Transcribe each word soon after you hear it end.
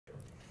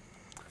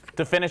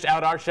To finish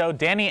out our show,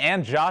 Dani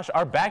and Josh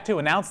are back to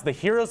announce the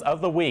Heroes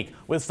of the Week.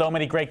 With so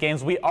many great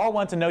games, we all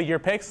want to know your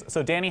picks.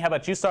 So Dani, how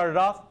about you start it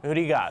off? Who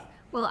do you got?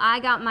 Well, I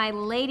got my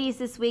ladies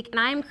this week, and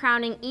I'm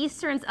crowning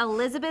Eastern's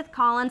Elizabeth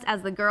Collins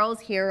as the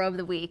girls' Hero of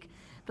the Week.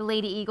 The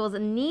Lady Eagles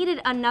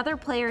needed another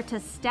player to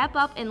step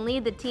up and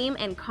lead the team,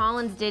 and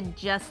Collins did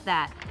just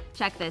that.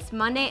 Check this.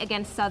 Monday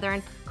against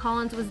Southern,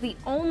 Collins was the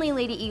only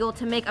Lady Eagle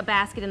to make a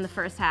basket in the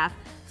first half,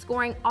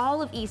 scoring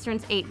all of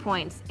Eastern's 8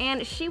 points.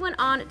 And she went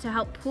on to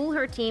help pull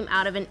her team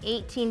out of an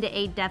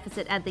 18-8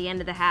 deficit at the end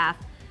of the half.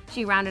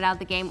 She rounded out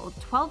the game with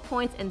 12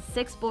 points and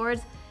 6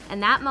 boards,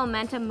 and that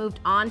momentum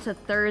moved on to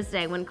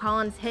Thursday when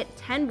Collins hit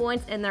 10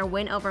 points in their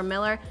win over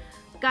Miller.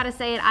 Gotta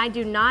say it, I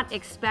do not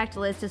expect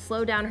Liz to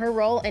slow down her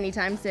role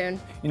anytime soon.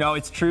 You know,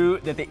 it's true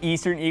that the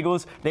Eastern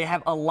Eagles, they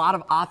have a lot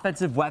of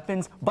offensive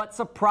weapons, but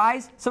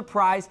surprise,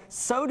 surprise,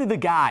 so do the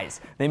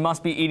guys. They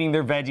must be eating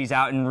their veggies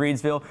out in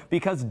Reedsville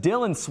because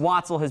Dylan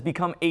Swatzel has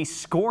become a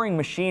scoring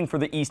machine for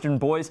the Eastern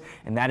boys,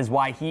 and that is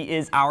why he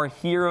is our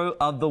Hero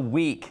of the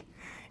Week.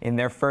 In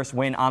their first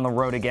win on the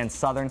road against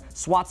Southern,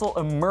 Swatzel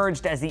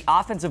emerged as the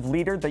offensive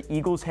leader the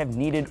Eagles have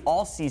needed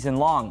all season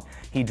long.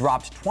 He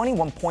dropped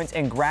 21 points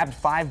and grabbed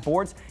 5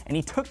 boards, and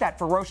he took that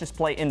ferocious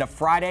play into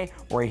Friday,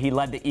 where he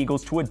led the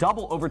Eagles to a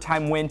double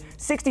overtime win,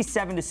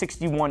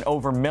 67-61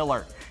 over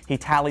Miller. He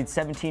tallied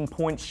 17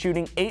 points,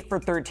 shooting 8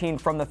 for 13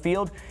 from the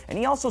field, and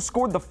he also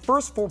scored the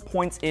first 4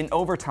 points in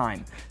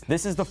overtime.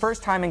 This is the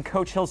first time in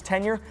Coach Hill's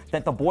tenure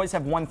that the boys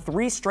have won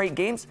 3 straight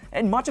games,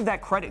 and much of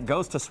that credit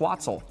goes to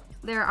Swatzel.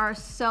 There are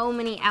so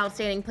many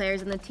outstanding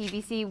players in the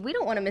TVC, we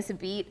don't want to miss a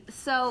beat,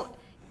 so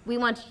we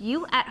want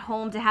you at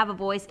home to have a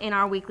voice in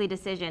our weekly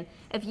decision.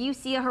 If you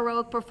see a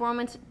heroic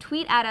performance,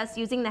 tweet at us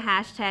using the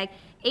hashtag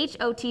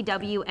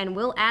HOTW, and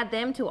we'll add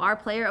them to our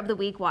Player of the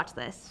Week watch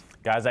list.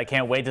 Guys, I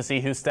can't wait to see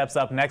who steps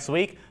up next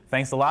week.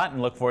 Thanks a lot,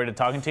 and look forward to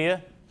talking to you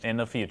in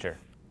the future.